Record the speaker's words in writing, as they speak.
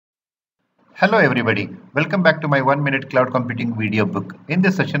Hello everybody, welcome back to my 1 minute cloud computing video book. In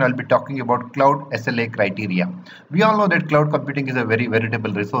this session, I'll be talking about cloud SLA criteria. We all know that cloud computing is a very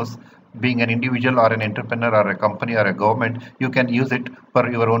veritable resource. Being an individual or an entrepreneur or a company or a government, you can use it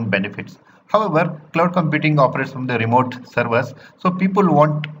for your own benefits. However, cloud computing operates from the remote servers, so people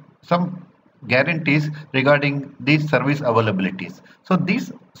want some guarantees regarding these service availabilities. So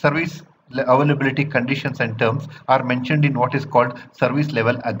these service availability conditions and terms are mentioned in what is called service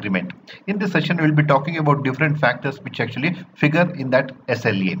level agreement. In this session, we will be talking about different factors which actually figure in that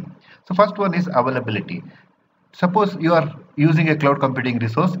SLA. So first one is availability. Suppose you are using a cloud computing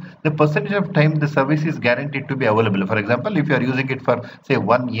resource, the percentage of time the service is guaranteed to be available. For example, if you are using it for say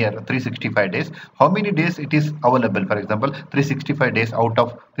 1 year, 365 days, how many days it is available? For example, 365 days out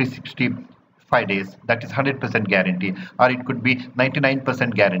of 365 days, that is 100% guarantee, or it could be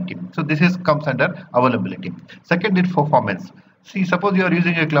 99% guarantee. So this is comes under availability. Second is performance. See, suppose you are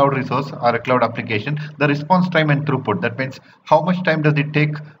using a cloud resource or a cloud application, the response time and throughput, that means how much time does it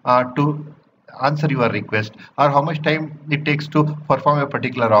take to answer your request, or how much time it takes to perform a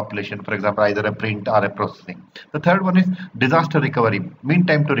particular operation, for example either a print or a processing. The third one is disaster recovery, mean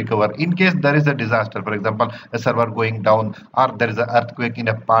time to recover in case there is a disaster, for example a server going down or there is an earthquake in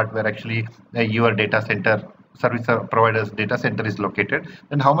a part where actually your data center service provider's data center is located.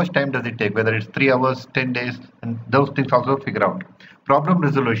 Then how much time does it take, whether it's 3 hours, 10 days, and those things also figure out. Problem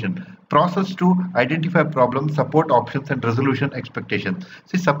resolution, process to identify problems, support options, and resolution expectations.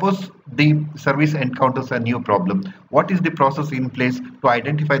 See, suppose the service encounters a new problem, what is the process in place to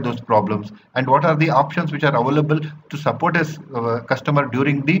identify those problems, and what are the options which are available to support a customer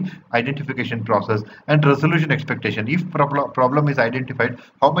during the identification process, and resolution expectation. If problem is identified,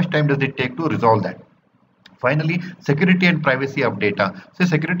 how much time does it take to resolve that? Finally, security and privacy of data. So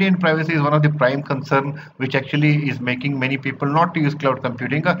security and privacy is one of the prime concern which actually is making many people not to use cloud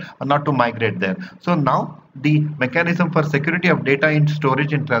computing or not to migrate there. So now the mechanism for security of data in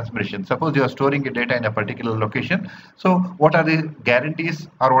storage and transmission. Suppose you are storing your data in a particular location. So what are the guarantees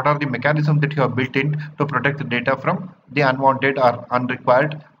or what are the mechanisms that you have built in to protect the data from the unwanted or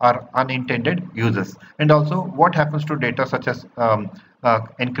unrequired or unintended uses? And also what happens to data such as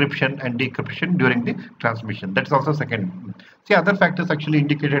encryption and decryption during the transmission. That's also second. See, other factors actually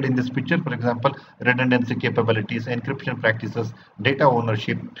indicated in this picture, for example, redundancy capabilities, encryption practices, data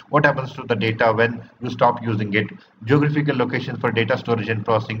ownership, what happens to the data when you stop using it, geographical locations for data storage and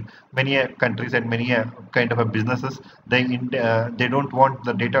processing. Many countries and many kind of businesses, they don't want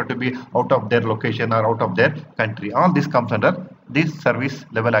the data to be out of their location or out of their country. All this comes under these service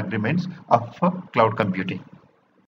level agreements of cloud computing.